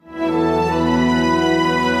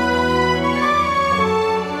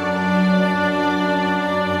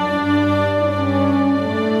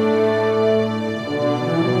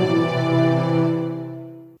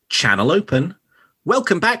Channel open.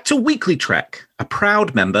 Welcome back to Weekly Trek, a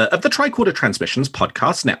proud member of the Tricorder Transmissions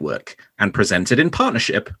podcast network and presented in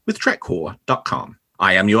partnership with TrekCore.com.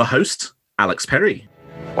 I am your host, Alex Perry.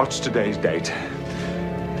 What's today's date?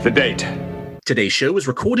 The date. Today's show was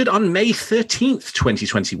recorded on May 13th,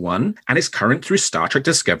 2021, and is current through Star Trek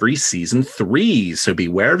Discovery Season 3, so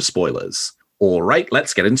beware of spoilers. All right,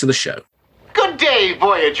 let's get into the show. Good day,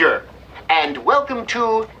 Voyager, and welcome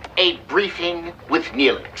to A Briefing with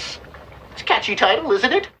Neelix. It's a catchy title,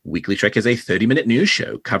 isn't it? Weekly Trek is a 30-minute news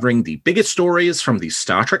show covering the biggest stories from the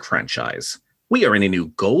Star Trek franchise. We are in a new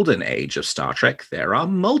golden age of Star Trek. There are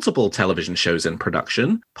multiple television shows in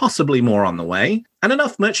production, possibly more on the way, and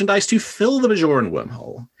enough merchandise to fill the Bajoran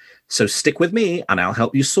wormhole. So stick with me, and I'll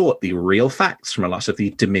help you sort the real facts from a lot of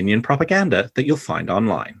the Dominion propaganda that you'll find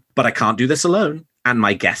online. But I can't do this alone. And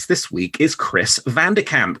my guest this week is Chris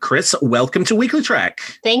Vanderkamp. Chris, welcome to Weekly Trek.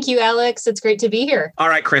 Thank you, Alex. It's great to be here. All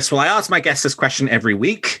right, Chris. Well, I ask my guests this question every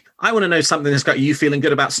week. I want to know something that's got you feeling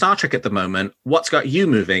good about Star Trek at the moment. What's got you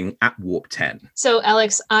moving at Warp 10? So,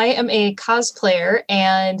 Alex, I am a cosplayer,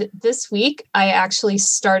 and this week I actually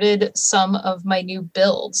started some of my new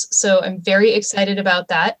builds. So I'm very excited about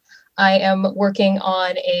that. I am working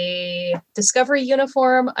on a Discovery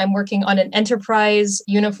uniform, I'm working on an Enterprise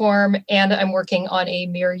uniform, and I'm working on a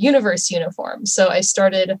Mirror Universe uniform. So I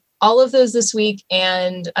started all of those this week,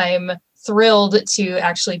 and I'm thrilled to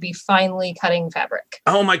actually be finally cutting fabric.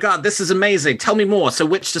 Oh my God, this is amazing. Tell me more. So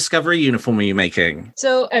which Discovery uniform are you making?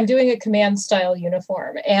 So I'm doing a command style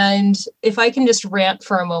uniform. And if I can just rant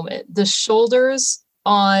for a moment, the shoulders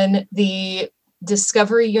on the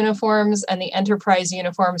Discovery uniforms and the Enterprise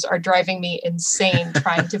uniforms are driving me insane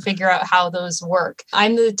trying to figure out how those work.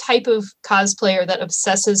 I'm the type of cosplayer that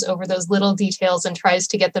obsesses over those little details and tries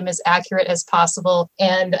to get them as accurate as possible.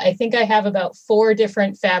 And I think I have about 4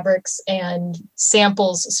 different fabrics and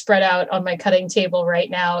samples spread out on my cutting table right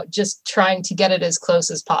now, just trying to get it as close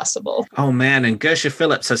as possible. Oh man, and Gersha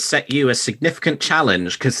Phillips has set you a significant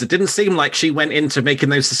challenge because it didn't seem like she went into making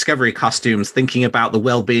those Discovery costumes thinking about the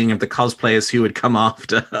well-being of the cosplayers who would come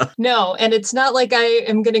after. No, and it's not like I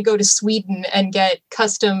am going to go to Sweden and get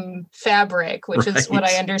custom fabric, which is what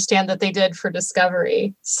I understand that they did for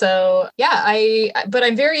Discovery. So yeah, but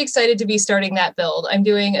I'm very excited to be starting that build. I'm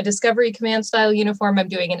doing a Discovery command style uniform. I'm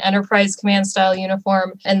doing an Enterprise command style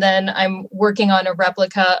uniform. And then I'm working on a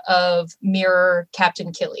replica of Mirror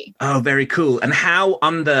Captain Killy. Oh, very cool. And how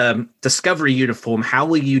on the Discovery uniform, how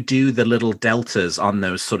will you do the little deltas on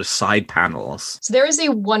those sort of side panels? So there is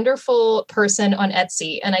a wonderful person on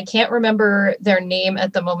Etsy, and I can't remember their name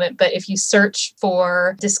at the moment, but if you search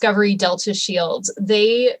for Discovery Delta Shields,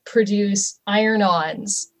 they produce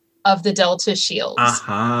iron-ons of the Delta Shields.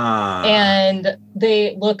 And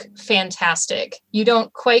they look fantastic. You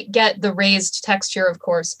don't quite get the raised texture, of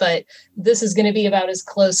course, but this is going to be about as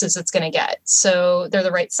close as it's going to get. So they're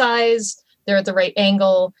the right size, they're at the right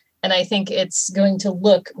angle, and I think it's going to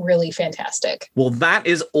look really fantastic. Well, that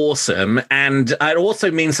is awesome. And it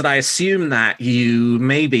also means that I assume that you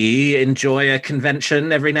maybe enjoy a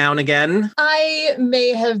convention every now and again. I may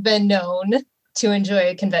have been known to enjoy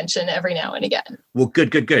a convention every now and again. Well,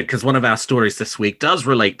 good. Because one of our stories this week does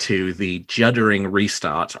relate to the juddering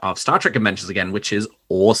restart of Star Trek conventions again, which is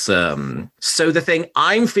awesome. So the thing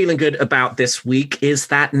I'm feeling good about this week is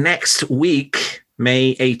that next week,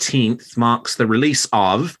 May 18th, marks the release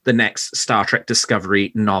of the next Star Trek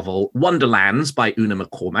Discovery novel, Wonderlands by Una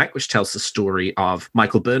McCormack, which tells the story of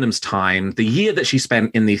Michael Burnham's time, the year that she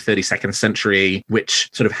spent in the 32nd century,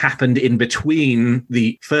 which sort of happened in between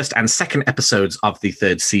the first and second episodes of the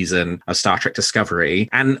 3rd season of Star Trek Discovery.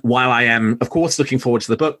 And while I am, of course, looking forward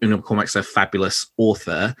to the book, Una McCormack's a fabulous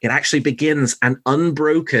author, it actually begins an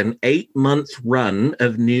unbroken 8-month run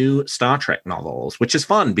of new Star Trek novels, which is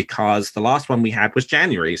fun because the last one we had was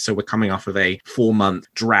January. So we're coming off of a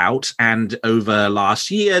 4-month drought. And over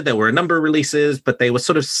last year, there were a number of releases, but they were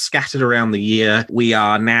sort of scattered around the year. We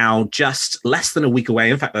are now just less than a week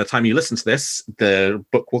away. In fact, by the time you listen to this, the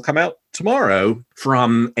book will come out tomorrow,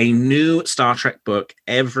 from a new Star Trek book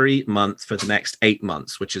every month for the next 8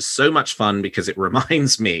 months, which is so much fun because it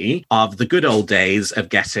reminds me of the good old days of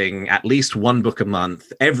getting at least one book a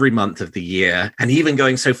month every month of the year, and even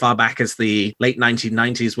going so far back as the late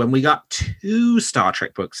 1990s when we got 2 Star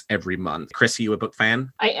Trek books every month. Chris, are you a book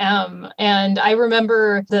fan? I am, and I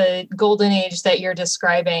remember the golden age that you're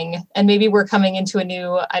describing, and maybe we're coming into a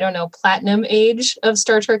new, platinum age of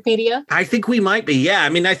Star Trek media. I think we might be, yeah. I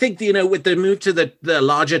mean, I think, with the move to the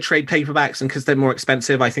larger trade paperbacks, and because they're more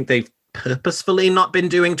expensive, I think they've purposefully not been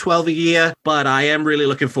doing 12 a year, but I am really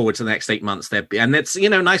looking forward to the next 8 months there. And it's,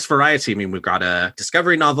 nice variety. I mean, we've got a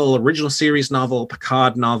Discovery novel, original series novel,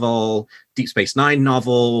 Picard novel, Deep Space Nine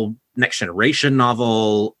novel, Next Generation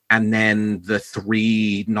novel, and then the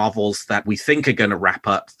 3 novels that we think are going to wrap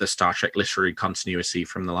up the Star Trek literary continuity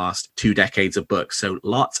from the last 2 decades of books. So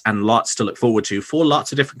lots and lots to look forward to for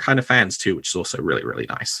lots of different kind of fans too, which is also really, really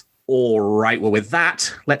nice. All right, well, with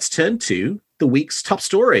that, let's turn to the week's top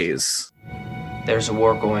stories. There's a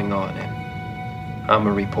war going on, and I'm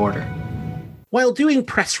a reporter. While doing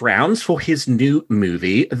press rounds for his new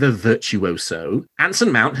movie, The Virtuoso, Anson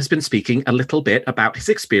Mount has been speaking a little bit about his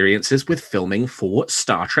experiences with filming for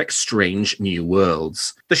Star Trek Strange New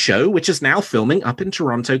Worlds. The show, which is now filming up in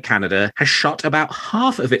Toronto, Canada, has shot about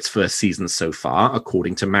half of its first season so far,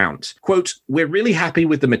 according to Mount. Quote, "We're really happy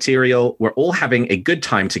with the material. We're all having a good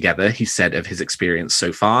time together," he said of his experience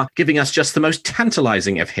so far, giving us just the most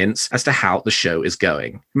tantalizing of hints as to how the show is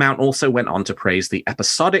going. Mount also went on to praise the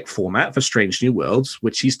episodic format for Strange New Worlds,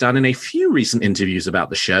 which he's done in a few recent interviews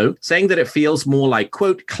about the show, saying that it feels more like,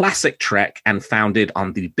 quote, classic Trek and founded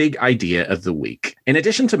on the big idea of the week. In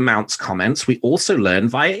addition to Mount's comments, we also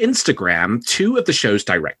learned via Instagram 2 of the show's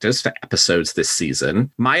directors for episodes this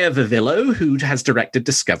season. Maya Vivillo, who has directed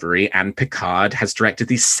Discovery, and Picard has directed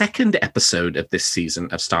the 2nd episode of this season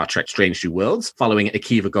of Star Trek Strange New Worlds, following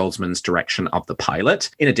Akiva Goldsman's direction of the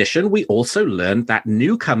pilot. In addition, we also learned that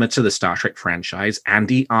newcomer to the Star Trek franchise,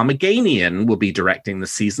 Andy Armaganian, will be directing the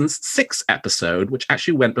season's 6th episode, which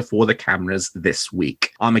actually went before the cameras this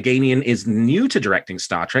week. Armaganian is new to directing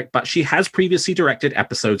Star Trek, but she has previously directed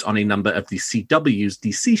episodes on a number of the CW's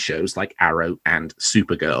DC shows like Arrow and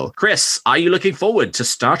Supergirl. Chris, are you looking forward to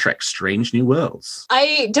Star Trek Strange New Worlds?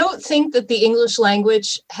 I don't think that the English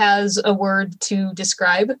language has a word to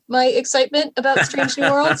describe my excitement about Strange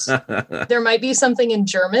New Worlds. There might be something in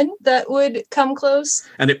German that would come close.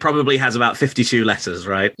 And it probably has about 52 letters,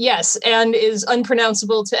 right? Yes, and is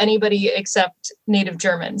unpronounceable to anybody except native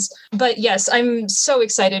Germans. But yes, I'm so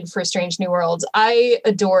excited for Strange New Worlds. I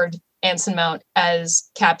adored Anson Mount as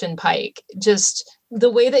Captain Pike. Just the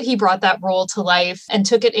way that he brought that role to life and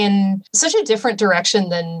took it in such a different direction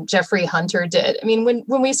than Jeffrey Hunter did. I mean,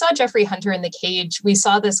 when we saw Jeffrey Hunter in The Cage, we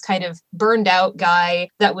saw this kind of burned out guy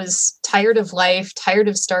that was tired of life, tired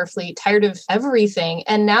of Starfleet, tired of everything.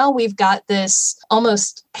 And now we've got this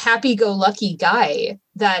almost happy-go-lucky guy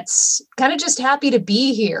that's kind of just happy to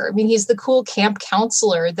be here. I mean, he's the cool camp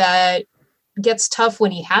counselor that gets tough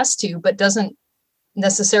when he has to, but doesn't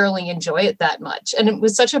necessarily enjoy it that much. And it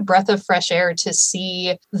was such a breath of fresh air to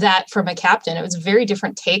see that from a captain. It was a very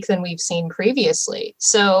different take than we've seen previously.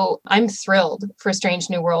 So I'm thrilled for Strange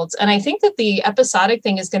New Worlds. And I think that the episodic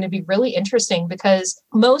thing is going to be really interesting because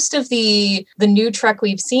most of the new Trek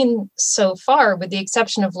we've seen so far, with the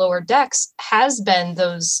exception of Lower Decks, has been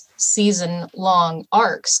those season-long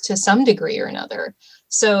arcs to some degree or another.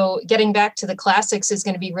 So getting back to the classics is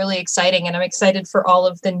going to be really exciting. And I'm excited for all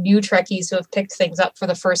of the new Trekkies who have picked things up for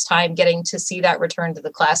the first time, getting to see that return to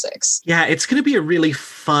the classics. Yeah, it's going to be a really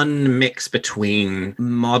fun mix between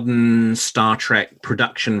modern Star Trek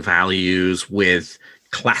production values with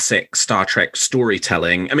classic Star Trek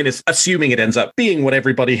storytelling. I mean, it's assuming it ends up being what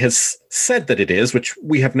everybody has said that it is, which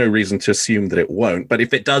we have no reason to assume that it won't. But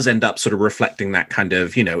if it does end up sort of reflecting that kind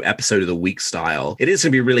of, episode of the week style, it is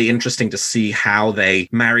going to be really interesting to see how they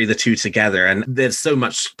marry the two together. And there's so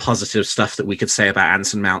much positive stuff that we could say about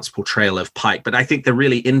Anson Mount's portrayal of Pike. But I think the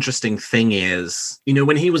really interesting thing is,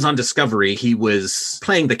 when he was on Discovery, he was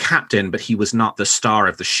playing the captain, but he was not the star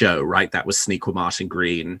of the show, right? That was Sonequa Martin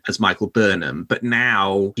Green as Michael Burnham. But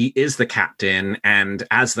now he is the captain, and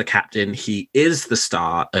as the captain, he is the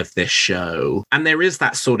star of this show. And there is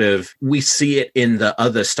that sort of, we see it in the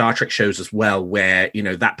other Star Trek shows as well, where,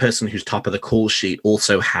 that person who's top of the call sheet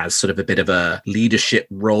also has sort of a bit of a leadership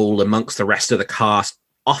role amongst the rest of the cast,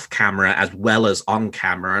 off camera as well as on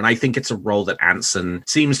camera. And I think it's a role that Anson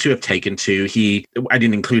seems to have taken to. I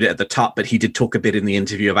didn't include it at the top, but he did talk a bit in the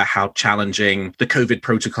interview about how challenging the COVID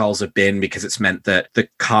protocols have been, because it's meant that the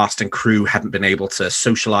cast and crew hadn't been able to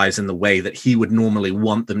socialize in the way that he would normally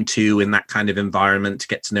want them to in that kind of environment, to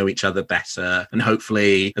get to know each other better. And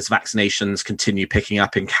hopefully, as vaccinations continue picking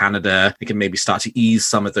up in Canada, they can maybe start to ease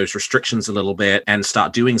some of those restrictions a little bit and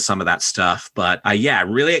start doing some of that stuff. But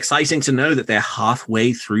really exciting to know that they're halfway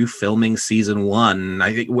halfway through filming season 1.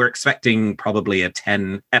 I think we're expecting probably a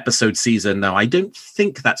 10-episode season, though I don't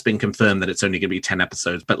think that's been confirmed that it's only going to be 10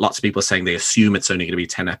 episodes, but lots of people are saying they assume it's only going to be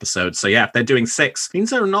 10 episodes. So yeah, if they're doing 6, it means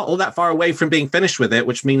they're not all that far away from being finished with it,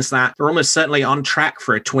 which means that they're almost certainly on track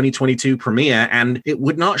for a 2022 premiere. And it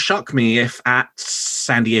would not shock me if at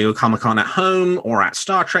San Diego Comic-Con at home or at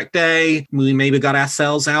Star Trek Day, we maybe got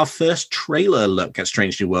ourselves our first trailer look at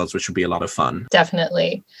Strange New Worlds, which would be a lot of fun.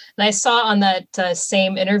 Definitely. And I saw on that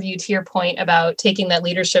same interview, to your point about taking that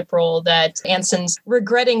leadership role, that Anson's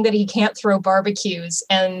regretting that he can't throw barbecues.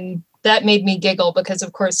 And that made me giggle because,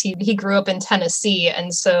 of course, he grew up in Tennessee.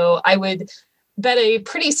 And so I would bet a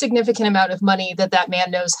pretty significant amount of money that man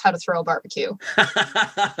knows how to throw a barbecue.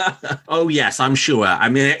 Oh, yes, I'm sure. I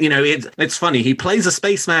mean, it's funny. He plays a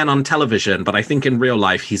spaceman on television, but I think in real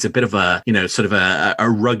life, he's a bit of a, sort of a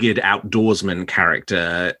rugged outdoorsman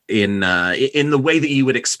character in the way that you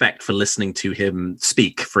would expect for listening to him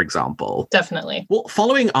speak, for example. Definitely. Well,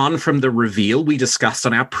 following on from the reveal we discussed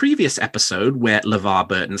on our previous episode, where LeVar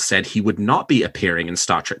Burton said he would not be appearing in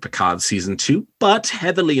Star Trek Picard Season 2, but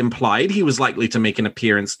heavily implied he was likely to make an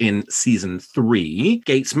appearance in Season 3.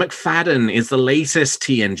 Gates McFadden is the latest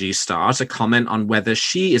TNG star to comment on whether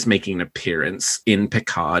she is making an appearance in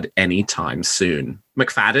Picard anytime soon.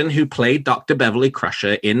 McFadden, who played Dr. Beverly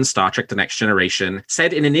Crusher in Star Trek The Next Generation,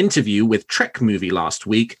 said in an interview with Trek Movie last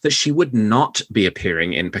week that she would not be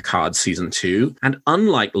appearing in Picard Season 2, and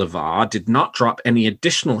unlike LeVar, did not drop any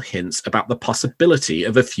additional hints about the possibility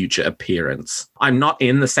of a future appearance. "I'm not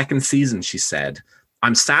in the second season," she said.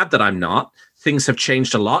 "I'm sad that I'm not. Things have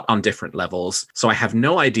changed a lot on different levels, so I have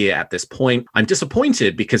no idea at this point. I'm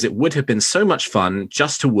disappointed because it would have been so much fun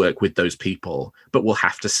just to work with those people, but we'll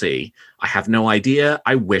have to see. I have no idea.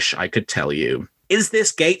 I wish I could tell you." Is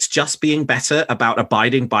this Gates just being better about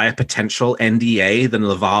abiding by a potential NDA than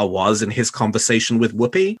LeVar was in his conversation with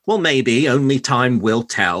Whoopi? Well, maybe. Only time will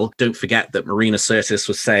tell. Don't forget that Marina Sirtis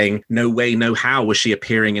was saying no way, no how was she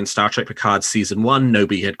appearing in Star Trek Picard Season 1.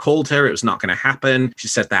 Nobody had called her. It was not going to happen. She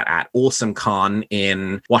said that at AwesomeCon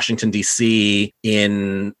in Washington, D.C.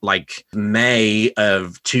 in May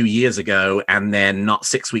of 2 years ago. And then not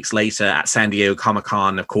 6 weeks later at San Diego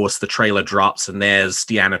Comic-Con, of course, the trailer drops and there's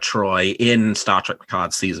Deanna Troi in Star Trek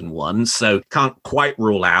Picard Season 1, so can't quite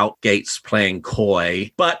rule out Gates playing coy.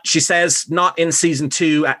 But she says not in Season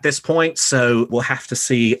 2 at this point, so we'll have to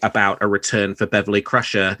see about a return for Beverly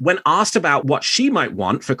Crusher. When asked about what she might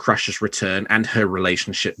want for Crusher's return and her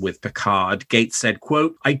relationship with Picard, Gates said,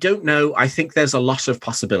 quote, "I don't know. I think there's a lot of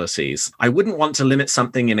possibilities. I wouldn't want to limit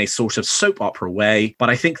something in a sort of soap opera way, but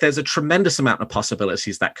I think there's a tremendous amount of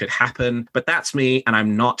possibilities that could happen. But that's me, and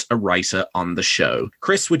I'm not a writer on the show."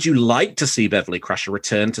 Chris, would you like to see Beverly Crusher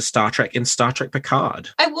return to Star Trek in Star Trek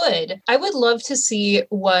Picard? I would. I would love to see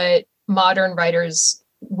what modern writers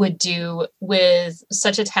would do with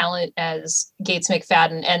such a talent as Gates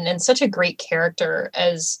McFadden and such a great character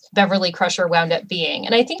as Beverly Crusher wound up being.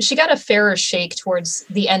 And I think she got a fairer shake towards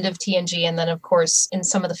the end of TNG and then, of course, in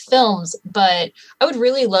some of the films. But I would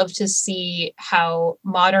really love to see how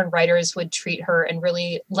modern writers would treat her and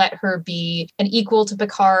really let her be an equal to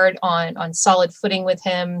Picard on solid footing with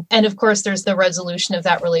him. And of course, there's the resolution of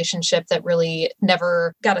that relationship that really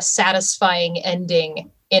never got a satisfying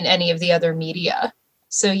ending in any of the other media.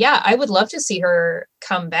 So yeah, I would love to see her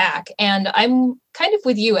come back. And I'm kind of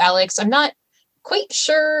with you, Alex. I'm not quite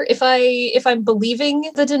sure if I'm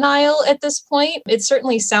believing the denial at this point. It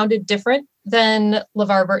certainly sounded different than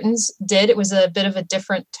LeVar Burton's did. It was a bit of a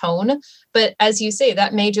different tone. But as you say,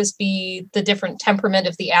 that may just be the different temperament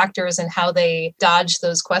of the actors and how they dodge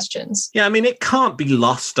those questions. Yeah, I mean, it can't be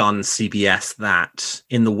lost on CBS that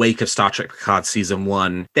in the wake of Star Trek Picard Season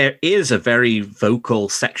 1, there is a very vocal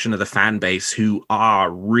section of the fan base who are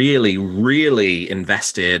really, really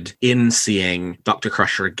invested in seeing Dr.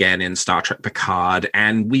 Crusher again in Star Trek Picard.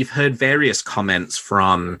 And we've heard various comments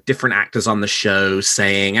from different actors on the show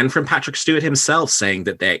saying, and from Patrick Stewart himself saying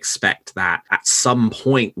that they expect that at some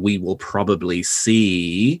point we will probably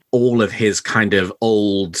see all of his kind of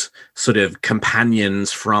old sort of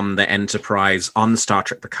companions from the Enterprise on Star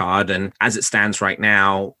Trek Picard. And as it stands right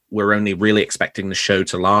now, we're only really expecting the show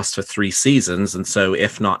to last for 3 seasons. And so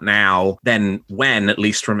if not now, then when, at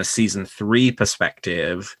least from a season 3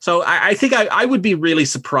 perspective. So I think I would be really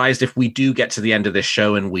surprised if we do get to the end of this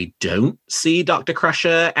show and we don't see Dr.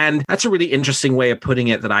 Crusher. And that's a really interesting way of putting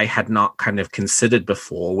it that I had not kind of considered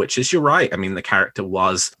before, which is, you're right. I mean, the character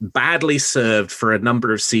was badly served for a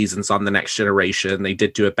number of seasons on The Next Generation. They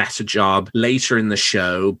did do a better job later in the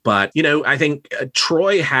show. But, I think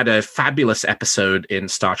Troi had a fabulous episode in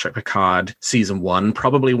Star Trek Trek Picard Season 1.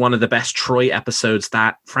 Probably one of the best Troy episodes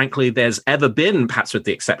that, frankly, there's ever been, perhaps with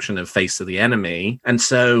the exception of Face of the Enemy. And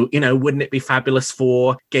so, wouldn't it be fabulous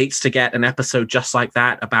for Gates to get an episode just like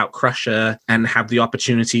that about Crusher and have the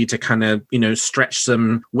opportunity to kind of, stretch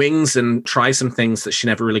some wings and try some things that she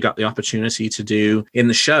never really got the opportunity to do in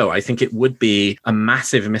the show? I think it would be a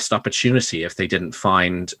massive missed opportunity if they didn't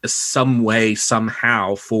find some way,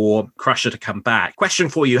 somehow, for Crusher to come back. Question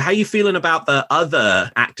for you, how are you feeling about the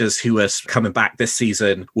other actors who are coming back this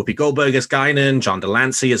season? Whoopi Goldberg as Guinan, John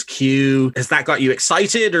Delancey as Q. Has that got you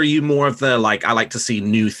excited, or are you more of the, I like to see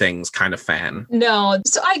new things kind of fan? No.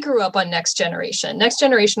 So I grew up on Next Generation. Next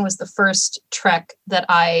Generation was the first Trek that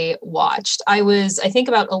I watched. I was, I think,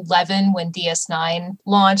 about 11 when DS9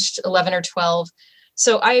 launched, 11 or 12.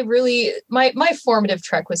 So I really, my formative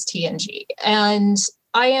Trek was TNG. And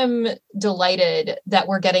I am delighted that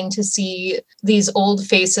we're getting to see these old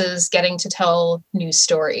faces getting to tell new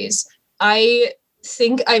stories. I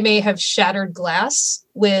think I may have shattered glass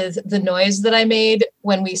with the noise that I made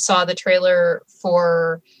when we saw the trailer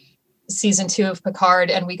for Season 2 of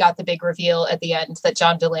Picard and we got the big reveal at the end that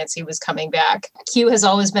John Delancey was coming back. Q has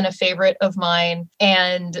always been a favorite of mine,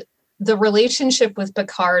 and the relationship with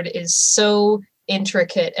Picard is so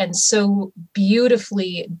intricate and so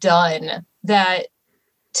beautifully done that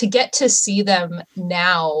to get to see them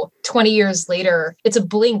now, 20 years later, it's a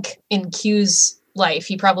blink in Q's life.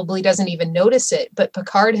 He probably doesn't even notice it, but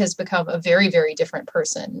Picard has become a very, very different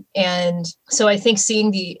person. And so I think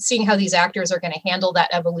seeing how these actors are going to handle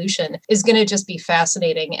that evolution is going to just be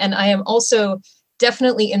fascinating. And I am also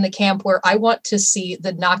definitely in the camp where I want to see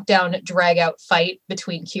the knockdown, drag out fight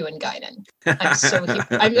between Q and Guinan.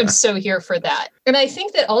 I'm so here for that. And I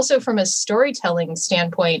think that also from a storytelling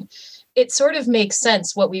standpoint, it sort of makes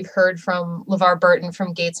sense what we've heard from LeVar Burton,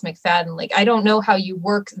 from Gates McFadden. Like, I don't know how you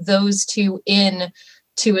work those two in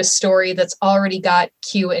to a story that's already got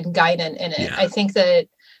Q and Guinan in it. Yeah. I think that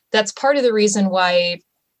that's part of the reason why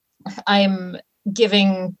I'm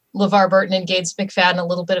giving LeVar Burton and Gates McFadden a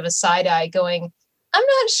little bit of a side eye, going, I'm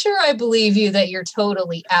not sure I believe you that you're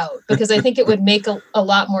totally out, because I think it would make a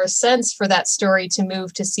lot more sense for that story to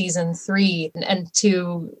move to Season 3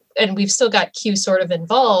 and we've still got Q sort of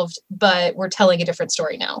involved, but we're telling a different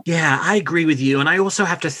story now. Yeah, I agree with you. And I also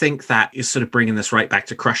have to think that is sort of bringing this right back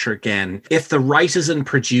to Crusher again. If the writers and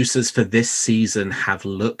producers for this season have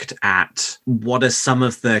looked at what are some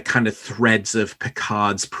of the kind of threads of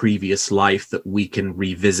Picard's previous life that we can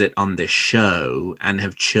revisit on this show, and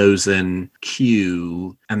have chosen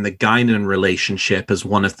Q and the Guinan relationship as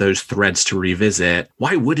one of those threads to revisit,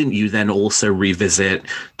 why wouldn't you then also revisit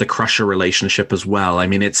the Crusher relationship as well? I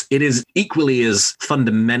mean, it is equally as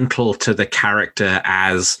fundamental to the character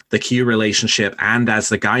as the Q relationship and as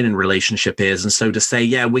the Guinan relationship is. And so to say,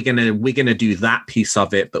 yeah, we're gonna do that piece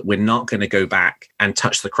of it, but we're not going to go back and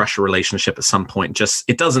touch the Crusher relationship at some point, just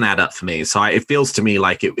it doesn't add up for me. So it feels to me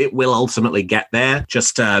like it will ultimately get there,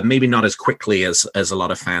 just maybe not as quickly as a lot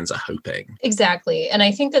of fans are hoping. Exactly. And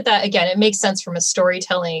I think that again, it makes sense from a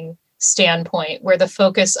storytelling standpoint, where the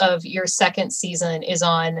focus of your second season is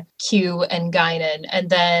on Q and Guinan, and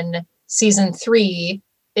then Season 3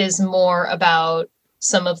 is more about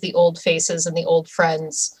some of the old faces and the old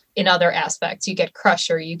friends in other aspects. You get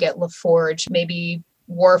Crusher, you get LaForge, maybe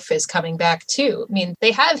Worf is coming back too. I mean,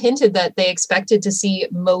 they have hinted that they expected to see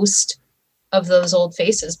most of those old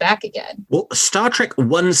faces back again. Well, Star Trek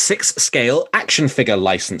 1/6 scale action figure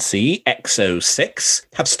licensee Exo-6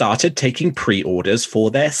 have started taking pre-orders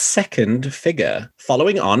for their second figure.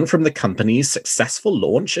 Following on from the company's successful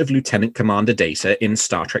launch of Lieutenant Commander Data in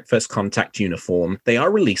Star Trek First Contact uniform, they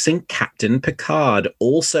are releasing Captain Picard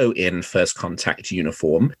also in First Contact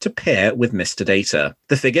uniform to pair with Mr. Data.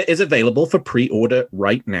 The figure is available for pre-order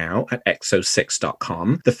right now at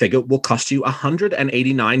exo6.com. The figure will cost you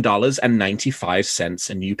 $189.95,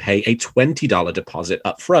 and you pay a $20 deposit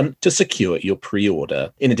up front to secure your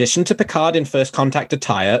pre-order. In addition to Picard in First Contact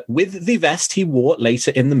attire, with the vest he wore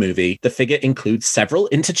later in the movie, the figure includes several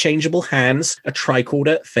interchangeable hands, a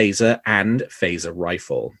tricorder, phaser, and phaser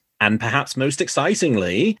rifle. And perhaps most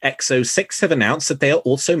excitingly, Exo-6 have announced that they are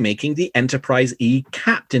also making the Enterprise E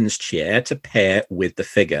Captain's Chair to pair with the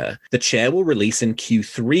figure. The chair will release in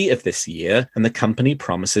Q3 of this year, and the company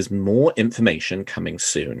promises more information coming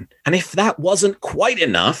soon. And if that wasn't quite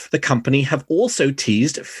enough, the company have also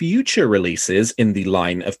teased future releases in the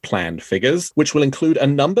line of planned figures, which will include a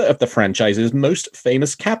number of the franchise's most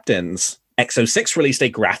famous captains. Exo-6 released a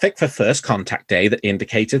graphic for First Contact Day that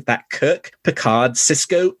indicated that Kirk, Picard,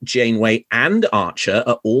 Sisko, Janeway, and Archer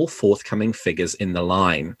are all forthcoming figures in the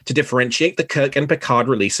line. To differentiate the Kirk and Picard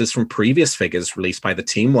releases from previous figures released by the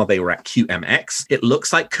team while they were at QMX, it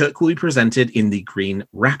looks like Kirk will be presented in the green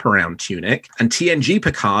wraparound tunic, and TNG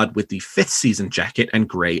Picard with the 5th season jacket and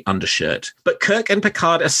grey undershirt. But Kirk and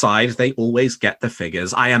Picard aside, they always get the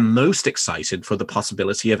figures. I am most excited for the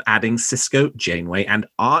possibility of adding Sisko, Janeway, and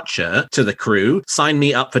Archer to the crew. Sign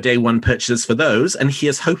me up for day one purchases for those, and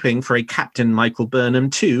here's hoping for a Captain Michael Burnham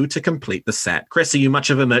too to complete the set. Chris, are you much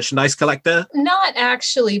of a merchandise collector? Not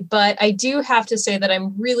actually, but I do have to say that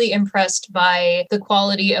I'm really impressed by the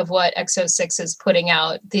quality of what Exo-6 is putting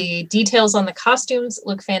out. The details on the costumes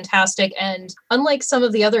look fantastic, and unlike some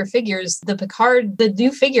of the other figures, the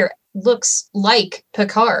new figure looks like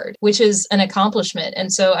Picard, which is an accomplishment.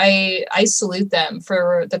 And so I salute them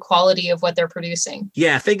for the quality of what they're producing.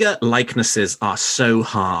 Yeah, figure likenesses are so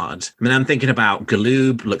hard. I mean, I'm thinking about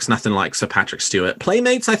Galoob, looks nothing like Sir Patrick Stewart.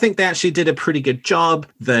 Playmates, I think they actually did a pretty good job.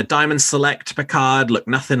 The Diamond Select Picard looked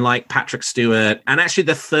nothing like Patrick Stewart. And actually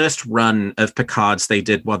the first run of Picards they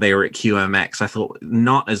did while they were at QMX, I thought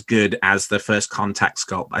not as good as the First Contact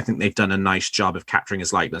sculpt. I think they've done a nice job of capturing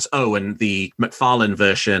his likeness. Oh, and the McFarlane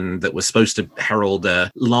version that was supposed to herald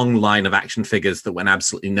a long line of action figures that went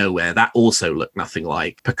absolutely nowhere, that also looked nothing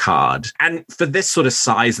like Picard. And for this sort of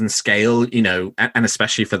size and scale, you know, and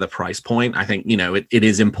especially for the price point, I think, you know, it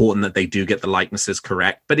is important that they do get the likenesses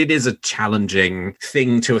correct, but it is a challenging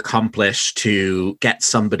thing to accomplish to get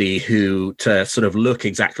somebody who to sort of look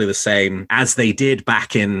exactly the same as they did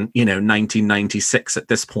back in, you know, 1996 at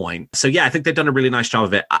this point. So yeah, I think they've done a really nice job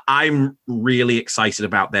of it. I'm really excited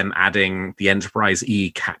about them adding the Enterprise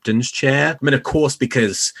E captain's chair. I mean, of course,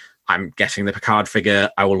 because I'm getting the Picard figure,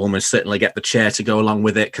 I will almost certainly get the chair to go along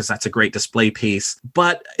with it because that's a great display piece.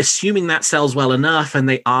 But assuming that sells well enough and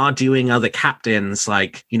they are doing other captains,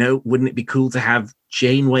 like, you know, wouldn't it be cool to have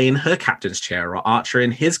Janeway in her captain's chair or Archer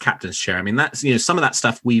in his captain's chair? I mean, that's, you know, some of that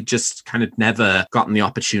stuff we've just kind of never gotten the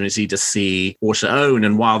opportunity to see or to own.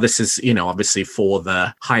 And while this is, you know, obviously for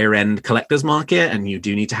the higher end collector's market, and you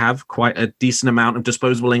do need to have quite a decent amount of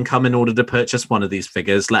disposable income in order to purchase one of these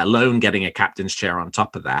figures, let alone getting a captain's chair on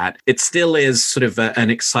top of that, it still is sort of an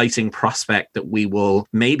exciting prospect that we will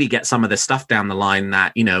maybe get some of this stuff down the line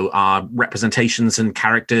that, you know, are representations and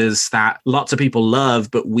characters that lots of people love,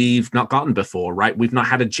 but we've not gotten before, right? We've not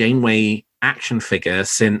had a Janeway action figure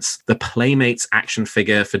since the Playmates action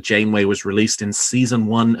figure for Janeway was released in season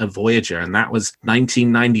 1 of Voyager, and that was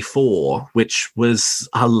 1994, which was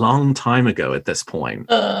a long time ago at this point.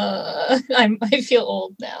 I feel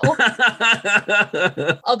old now.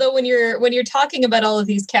 Although when you're talking about all of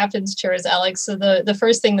these captain's chairs, Alex, so the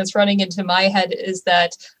first thing that's running into my head is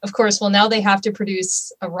that, of course, well, now they have to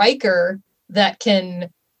produce a Riker that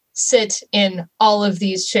can sit in all of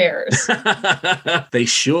these chairs. They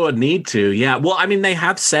sure need to. Yeah. Well, I mean, they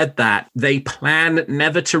have said that they plan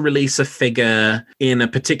never to release a figure in a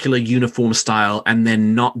particular uniform style and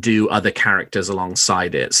then not do other characters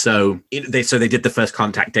alongside it. So they did the First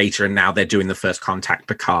Contact Data, and now they're doing the First Contact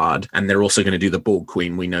Picard, and they're also going to do the Borg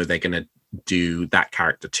Queen. We know they're going to do that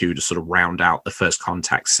character too to sort of round out the First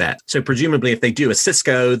Contact set. So presumably if they do a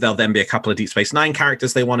Sisko, there'll then be a couple of Deep Space Nine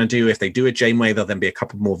characters they want to do. If they do a Janeway, there'll then be a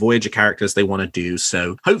couple more Voyager characters they want to do.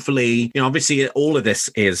 So hopefully, you know, obviously all of this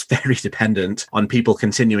is very dependent on people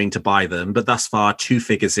continuing to buy them, but thus far 2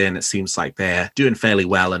 figures in, it seems like they're doing fairly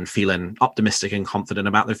well and feeling optimistic and confident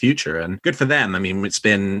about the future, and good for them. I mean, it's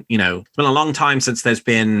been a long time since there's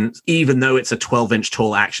been, even though it's a 12-inch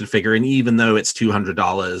tall action figure and even though it's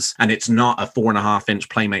 $200 and it's not a 4.5-inch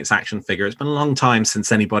Playmates action figure, it's been a long time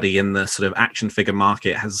since anybody in the sort of action figure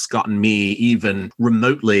market has gotten me even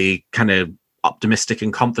remotely kind of optimistic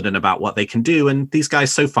and confident about what they can do. And these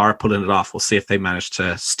guys so far are pulling it off. We'll see if they manage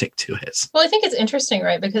to stick to it. Well, I think it's interesting,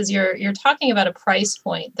 right? Because you're talking about a price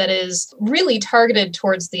point that is really targeted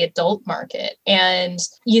towards the adult market. And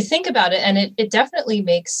you think about it, and it definitely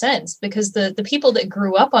makes sense, because the people that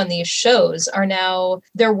grew up on these shows are now,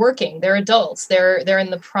 they're working, they're adults, they're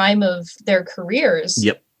in the prime of their careers.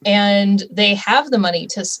 Yep. And they have the money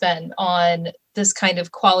to spend on this kind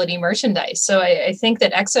of quality merchandise. So I think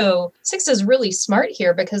that Exo-6 is really smart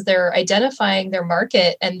here, because they're identifying their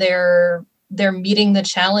market and they're meeting the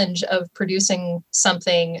challenge of producing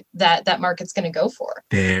something that market's going to go for.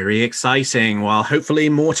 Very exciting. Well, hopefully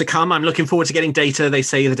more to come. I'm looking forward to getting data. They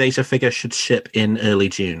say the data figure should ship in early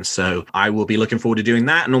June. So I will be looking forward to doing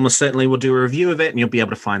that, and almost certainly we'll do a review of it, and you'll be able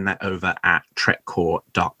to find that over at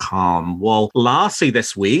trekcore.com. Well, lastly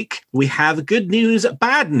this week, we have good news,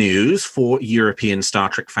 bad news for European Star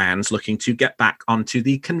Trek fans looking to get back onto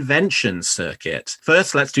the convention circuit.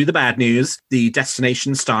 First, let's do the bad news. The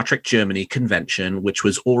Destination Star Trek Germany convention, which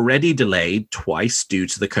was already delayed twice due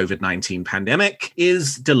to the COVID-19 pandemic,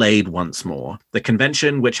 is delayed once more. The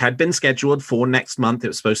convention, which had been scheduled for next month, it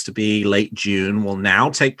was supposed to be late June, will now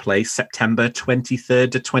take place September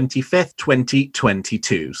 23rd to 25th,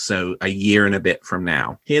 2022. So a year and a bit from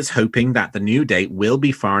now. Here's hoping that the new date will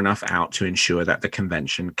be far enough out to ensure that the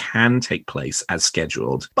convention can take place as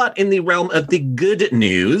scheduled. But in the realm of the good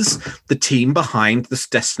news, the team behind the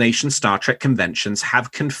Destination Star Trek conventions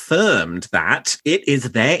have confirmed that it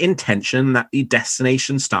is their intention that the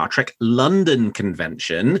Destination Star Trek London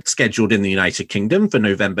convention, scheduled in the United Kingdom for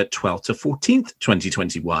November 12th to 14th,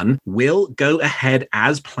 2021, will go ahead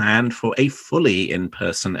as planned for a fully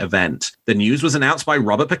in-person event. The news was announced by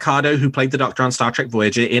Robert Picardo, who played the Doctor on Star Trek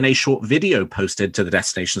Voyager, in a short video posted to the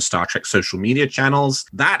Destination Star Trek social media channels.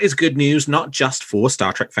 That is good news, not just for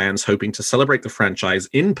Star Trek fans hoping to celebrate the franchise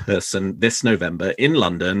in person this November in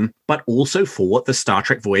London, but also for the Star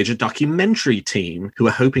Trek Voyager documentary team, who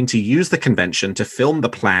are hoping to use the convention to film the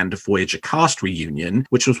planned Voyager cast reunion,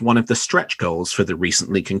 which was one of the stretch goals for the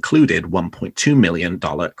recently concluded $1.2 million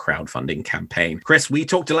crowdfunding campaign. Chris, we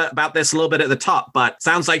talked about this a little bit at the top, but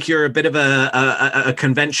sounds like you're a bit of a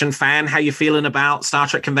convention fan. How you feeling about Star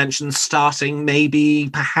Trek conventions starting, maybe,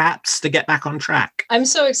 perhaps, to get back on track? I'm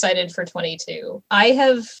so excited for 22. I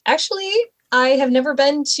have never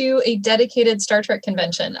been to a dedicated Star Trek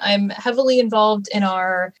convention. I'm heavily involved in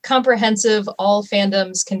our comprehensive all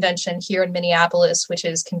fandoms convention here in Minneapolis, which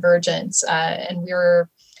is Convergence, and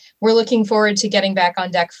we're looking forward to getting back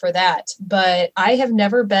on deck for that. But I have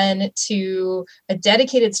never been to a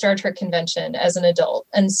dedicated Star Trek convention as an adult.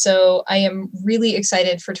 And so I am really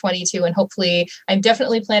excited for 22. And hopefully, I'm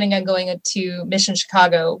definitely planning on going to Mission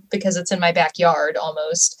Chicago because it's in my backyard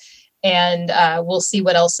almost. And we'll see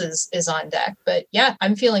what else is on deck. But yeah,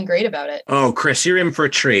 I'm feeling great about it. Oh, Chris, you're in for a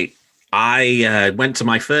treat. I went to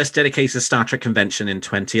my first dedicated Star Trek convention in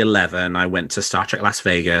 2011. I went to Star Trek Las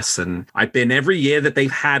Vegas, and I've been every year that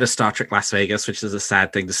they've had a Star Trek Las Vegas, which is a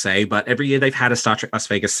sad thing to say, but every year they've had a Star Trek Las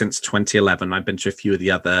Vegas since 2011. I've been to a few of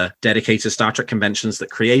the other dedicated Star Trek conventions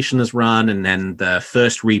that Creation has run, and then the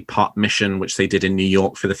first Repop mission, which they did in New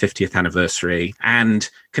York for the 50th anniversary. And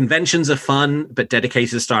conventions are fun, but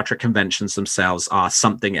dedicated Star Trek conventions themselves are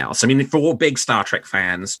something else. I mean, for all big Star Trek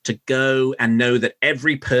fans, to go and know that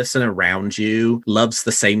every person around you loves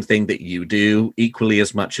the same thing that you do equally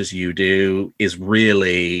as much as you do is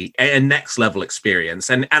really a next level experience.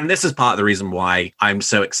 And this is part of the reason why I'm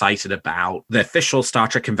so excited about the official Star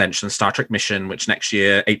Trek convention, Star Trek Mission, which next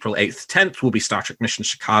year, April 8th, 10th, will be Star Trek Mission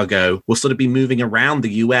Chicago. We'll sort of be moving around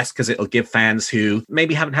the US because it'll give fans who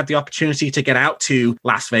maybe haven't had the opportunity to get out to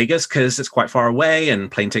Las Vegas because it's quite far away and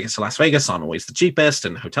plane tickets to Las Vegas aren't always the cheapest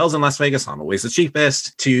and hotels in Las Vegas aren't always the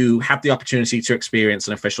cheapest, to have the opportunity to experience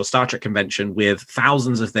an official Star Trek convention with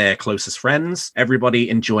thousands of their closest friends, everybody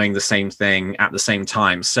enjoying the same thing at the same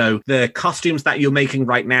time. So the costumes that you're making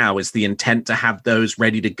right now, is the intent to have those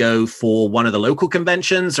ready to go for one of the local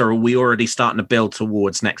conventions, or are we already starting to build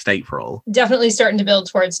towards next April? Definitely starting to build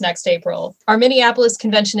towards next April. Our Minneapolis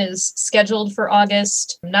convention is scheduled for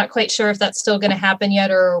August. I'm not quite sure if that's still going to happen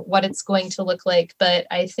yet or what it's going to look like, but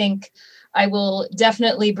I think I will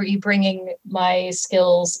definitely be bringing my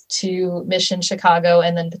skills to Mission Chicago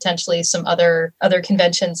and then potentially some other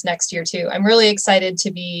conventions next year too. I'm really excited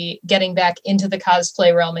to be getting back into the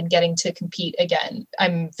cosplay realm and getting to compete again.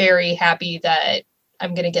 I'm very happy that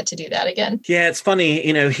I'm going to get to do that again. Yeah, it's funny,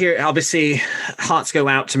 here, obviously, hearts go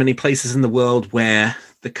out to many places in the world where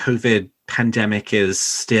the COVID pandemic is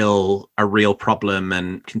still a real problem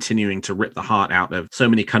and continuing to rip the heart out of so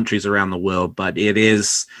many countries around the world. But it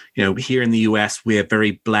is, here in the US, we're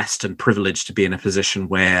very blessed and privileged to be in a position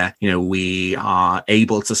where, we are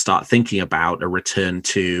able to start thinking about a return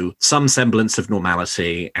to some semblance of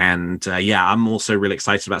normality. And I'm also really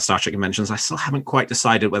excited about Star Trek conventions. I still haven't quite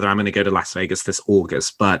decided whether I'm going to go to Las Vegas this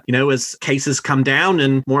August. But, as cases come down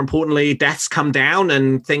and more importantly, deaths come down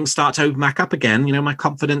and things start to open back up again, my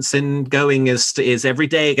confidence in going is every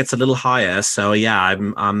day it gets a little higher. So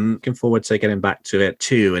I'm looking forward to getting back to it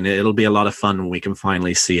too, and it'll be a lot of fun when we can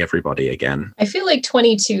finally see everybody again. I feel like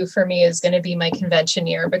 22 for me is going to be my convention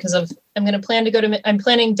year because I'm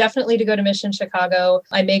planning definitely to go to Mission Chicago.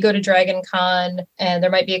 I may go to Dragon Con, and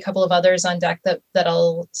there might be a couple of others on deck that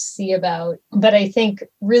I'll see about. But I think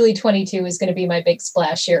really 22 is going to be my big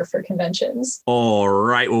splash year for conventions. All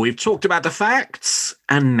right. Well, we've talked about the facts,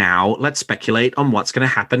 and now let's speculate on what's going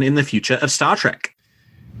to happen in the future of Star Trek.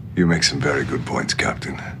 You make some very good points,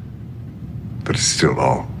 Captain. but it's still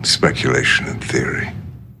all speculation and theory.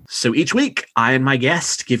 So each week, I and my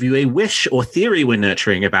guest give you a wish or theory we're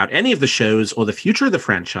nurturing about any of the shows or the future of the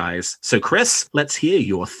franchise. So Chris, let's hear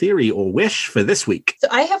your theory or wish for this week. So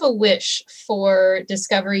I have a wish for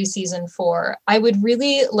Discovery Season 4. I would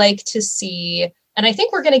really like to see, and I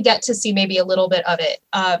think we're going to get to see maybe a little bit of it,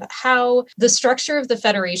 of how the structure of the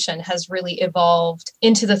Federation has really evolved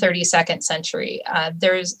into the 32nd century.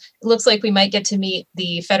 It looks like we might get to meet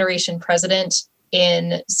the Federation president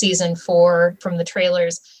in Season 4 from the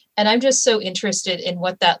trailers. And I'm just so interested in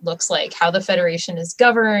what that looks like, how the Federation is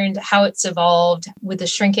governed, how it's evolved with the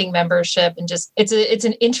shrinking membership. And just it's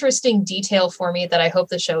an interesting detail for me that I hope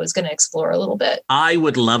the show is going to explore a little bit. I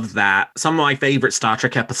would love that. Some of my favorite Star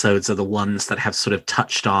Trek episodes are the ones that have sort of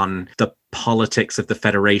touched on the politics of the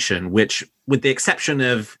Federation, which, with the exception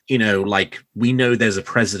of, like, we know there's a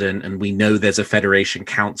president and we know there's a Federation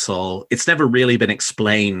Council, it's never really been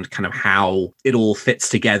explained kind of how it all fits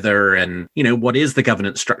together and, what is the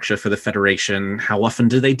governance structure for the Federation? How often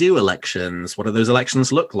do they do elections? What do those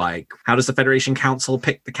elections look like? How does the Federation Council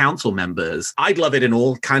pick the council members? I'd love it in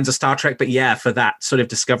all kinds of Star Trek, but yeah, for that sort of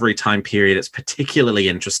Discovery time period, it's particularly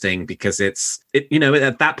interesting because at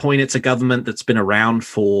that point, it's a government that's been around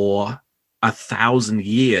for 1,000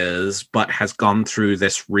 years, but has gone through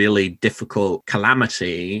this really difficult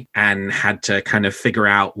calamity and had to kind of figure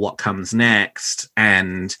out what comes next.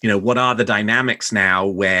 And, what are the dynamics now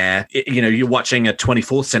where, you're watching a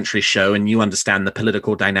 24th century show and you understand the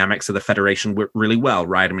political dynamics of the Federation really well,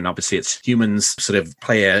 right? I mean, obviously it's humans sort of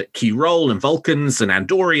play a key role, and Vulcans and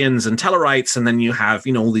Andorians and Tellarites. And then you have,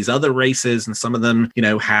 all these other races, and some of them,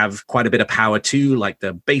 have quite a bit of power too, like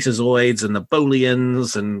the Betazoids and the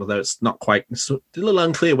Bolians. And although it's not quite, it's a little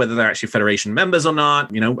unclear whether they're actually Federation members or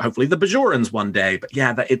not, hopefully the Bajorans one day. But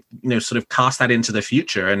yeah, that it, sort of cast that into the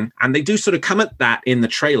future. And they do sort of come at that in the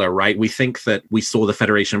trailer, right? We think that we saw the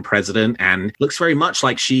Federation president and looks very much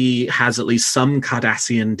like she has at least some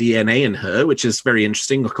Cardassian DNA in her, which is very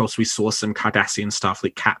interesting. Of course, we saw some Cardassian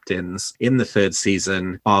Starfleet captains in the 3rd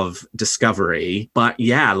season of Discovery. But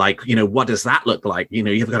yeah, like, what does that look like?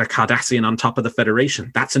 You've got a Cardassian on top of the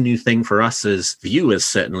Federation. That's a new thing for us as viewers,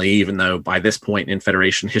 certainly, even though by this point in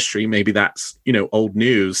Federation history, maybe that's, old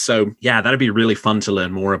news. So yeah, that'd be really fun to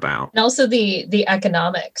learn more about. And also the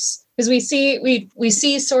economics. Because we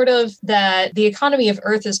see sort of that the economy of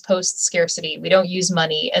Earth is post-scarcity. We don't use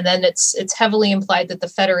money. And then it's heavily implied that the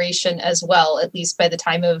Federation as well, at least by the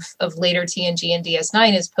time of later TNG and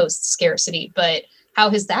DS9, is post-scarcity. But how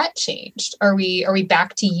has that changed? Are we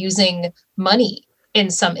back to using money in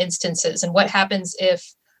some instances? And what happens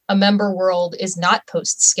if a member world is not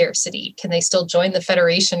post-scarcity? Can they still join the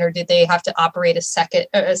Federation, or did they have to operate a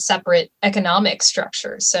separate economic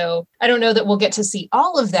structure? So I don't know that we'll get to see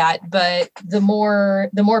all of that, but the more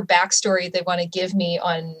backstory they want to give me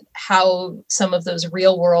on how some of those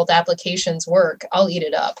real world applications work, I'll eat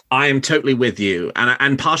it up. I am totally with you.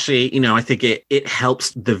 And partially, I think it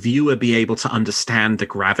helps the viewer be able to understand the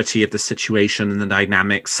gravity of the situation and the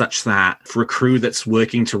dynamics, such that for a crew that's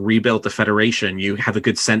working to rebuild the Federation, you have a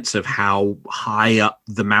good sense of how high up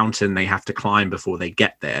the mountain they have to climb before they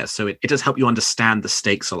get there. So it does help you understand the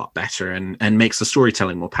stakes a lot better and makes the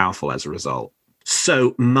storytelling more powerful as a result.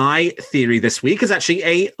 So my theory this week is actually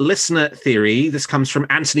a listener theory. This comes from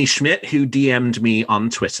Anthony Schmidt, who DM'd me on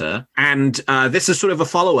Twitter. And this is sort of a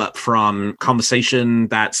follow-up from conversation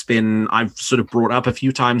I've sort of brought up a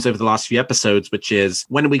few times over the last few episodes, which is,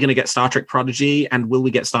 when are we going to get Star Trek Prodigy? And will we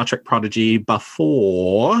get Star Trek Prodigy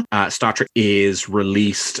before Star Trek is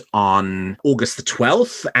released on August the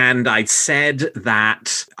 12th? And I'd said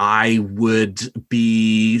that I would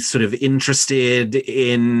be sort of interested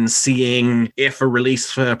in seeing if a release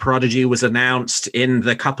for Prodigy was announced in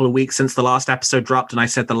the couple of weeks since the last episode dropped. And I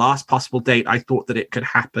said the last possible date I thought that it could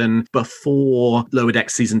happen before Lower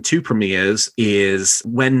Decks Season 2 premieres is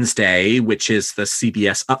Wednesday, which is the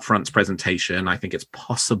CBS Upfronts presentation. I think it's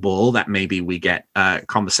possible that maybe we get a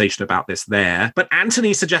conversation about this there. But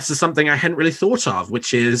Anthony suggested something I hadn't really thought of,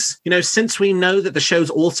 which is, since we know that the show's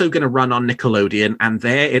also going to run on Nickelodeon, and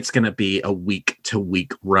there it's going to be a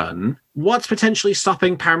week-to-week run, what's potentially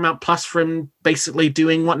stopping Paramount Plus from basically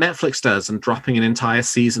doing what Netflix does and dropping an entire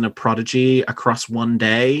season of Prodigy across one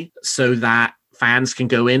day, so that fans can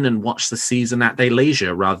go in and watch the season at their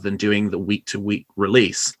leisure rather than doing the week-to-week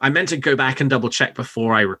release. I meant to go back and double check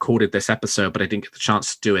before I recorded this episode, but I didn't get the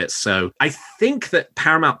chance to do it. So I think that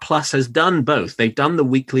Paramount Plus has done both. They've done the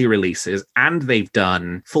weekly releases and they've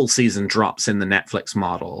done full season drops in the Netflix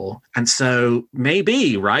model. And so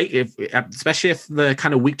maybe, right, especially if the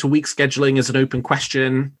kind of week-to-week scheduling is an open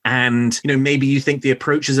question, and maybe you think the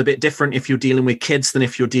approach is a bit different if you're dealing with kids than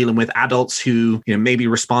if you're dealing with adults who maybe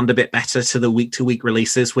respond a bit better to the week-to-week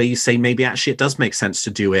releases, where you say maybe actually it does make sense to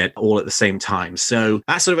do it all at the same time. So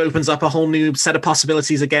that sort of opens up a whole new set of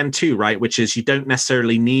possibilities again too, right? Which is you don't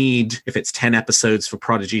necessarily need, if it's 10 episodes for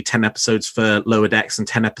Prodigy, 10 episodes for Lower Decks, and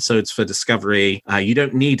 10 episodes for Discovery, you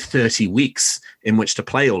don't need 30 weeks in which to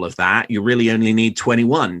play all of that. You really only need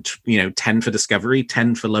 21, 10 for Discovery,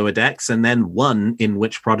 10 for Lower Decks, and then 1 in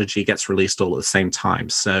which Prodigy gets released all at the same time.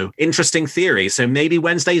 So interesting theory. So maybe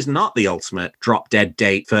Wednesday's not the ultimate drop dead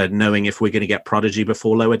date for knowing if we're going to get Prodigy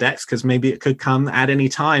before Lower Decks, because maybe it could come at any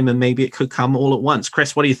time and maybe it could come all at once.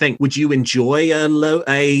 Chris, what do you think? Would you enjoy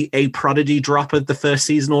a Prodigy drop of the first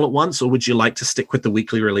season all at once, or would you like to stick with the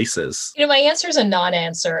weekly releases? My answer is a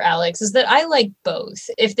non-answer, Alex, is that I like both.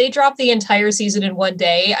 If they drop the entire season in one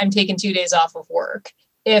day, I'm taking 2 days off of work.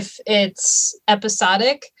 If it's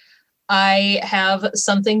episodic, I have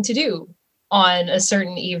something to do on a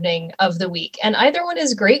certain evening of the week. And either one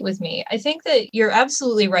is great with me. I think that you're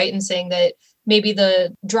absolutely right in saying that maybe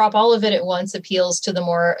the drop all of it at once appeals to the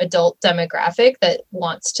more adult demographic that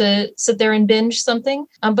wants to sit there and binge something.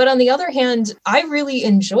 But on the other hand, I really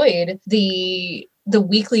enjoyed the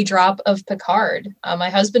weekly drop of Picard. My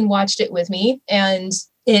husband watched it with me, and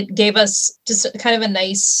it gave us just kind of a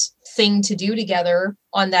nice thing to do together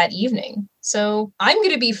on that evening. So I'm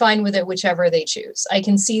going to be fine with it, whichever they choose. I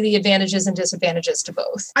can see the advantages and disadvantages to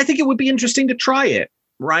both. I think it would be interesting to try it,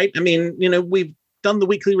 right? I mean, we've done the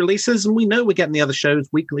weekly releases and we know we're getting the other shows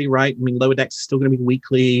weekly, right? I mean, Lower Decks is still going to be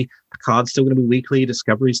weekly. Picard's still going to be weekly.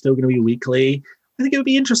 Discovery is still going to be weekly. I think it would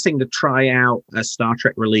be interesting to try out a Star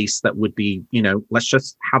Trek release that would be, let's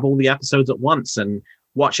just have all the episodes at once and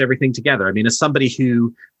watch everything together. I mean, as somebody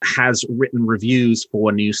who has written reviews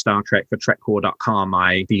for new Star Trek for TrekCore.com,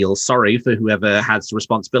 I feel sorry for whoever has the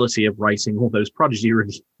responsibility of writing all those Prodigy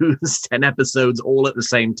reviews, 10 episodes all at the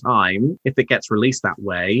same time, if it gets released that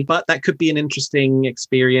way. But that could be an interesting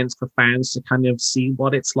experience for fans to kind of see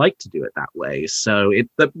what it's like to do it that way. So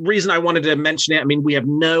the reason I wanted to mention it, I mean, we have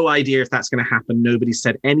no idea if that's going to happen. Nobody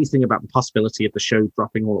said anything about the possibility of the show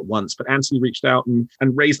dropping all at once, but Anthony reached out and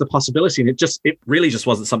raised the possibility. And it really just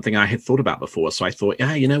wasn't something I had thought about before. So I thought,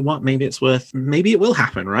 yeah, you know what, maybe it will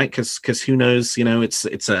happen, right? Because who knows,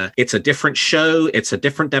 it's a different show, it's a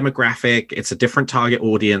different demographic, it's a different target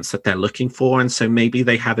audience that they're looking for, and so maybe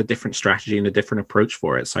they have a different strategy and a different approach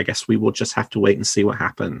for it. So I guess we will just have to wait and see what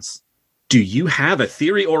happens. Do you have a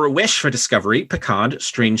theory or a wish for Discovery, Picard,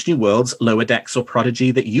 Strange New Worlds, Lower Decks, or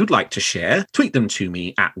Prodigy that you'd like to share? Tweet them to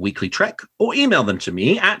me at Weekly Trek, or email them to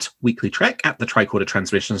me at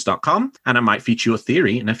weeklytrek@thetricordertransmissions.com, and I might feature your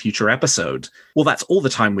theory in a future episode. Well, that's all the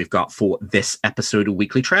time we've got for this episode of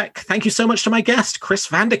Weekly Trek. Thank you so much to my guest, Chris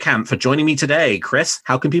Vanderkamp, for joining me today. Chris,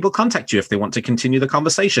 how can people contact you if they want to continue the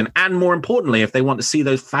conversation? And more importantly, if they want to see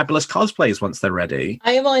those fabulous cosplays once they're ready?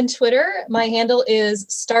 I am on Twitter. My handle is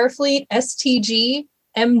Starfleet STG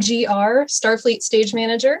MGR, Starfleet Stage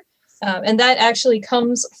Manager. And that actually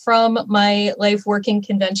comes from my life working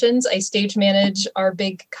conventions. I stage manage our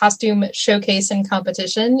big costume showcase and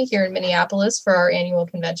competition here in Minneapolis for our annual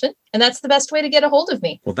convention. And that's the best way to get a hold of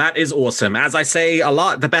me. Well, that is awesome. As I say a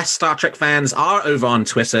lot, the best Star Trek fans are over on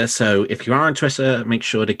Twitter. So if you are on Twitter, make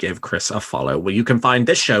sure to give Chris a follow. Well, you can find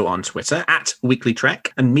this show on Twitter at Weekly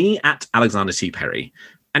Trek and me at Alexander T. Perry.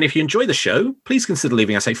 And if you enjoy the show, please consider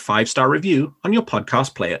leaving us a 5-star review on your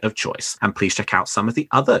podcast player of choice. And please check out some of the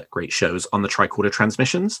other great shows on the Tricorder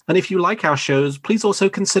Transmissions. And if you like our shows, please also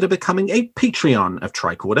consider becoming a Patreon of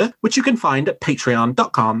Tricorder, which you can find at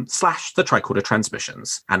patreon.com/the Tricorder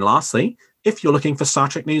Transmissions. And lastly, if you're looking for Star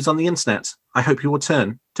Trek news on the internet, I hope you will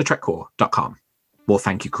turn to TrekCore.com. Well,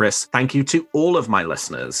 thank you, Chris. Thank you to all of my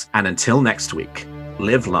listeners. And until next week,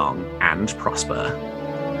 live long and prosper.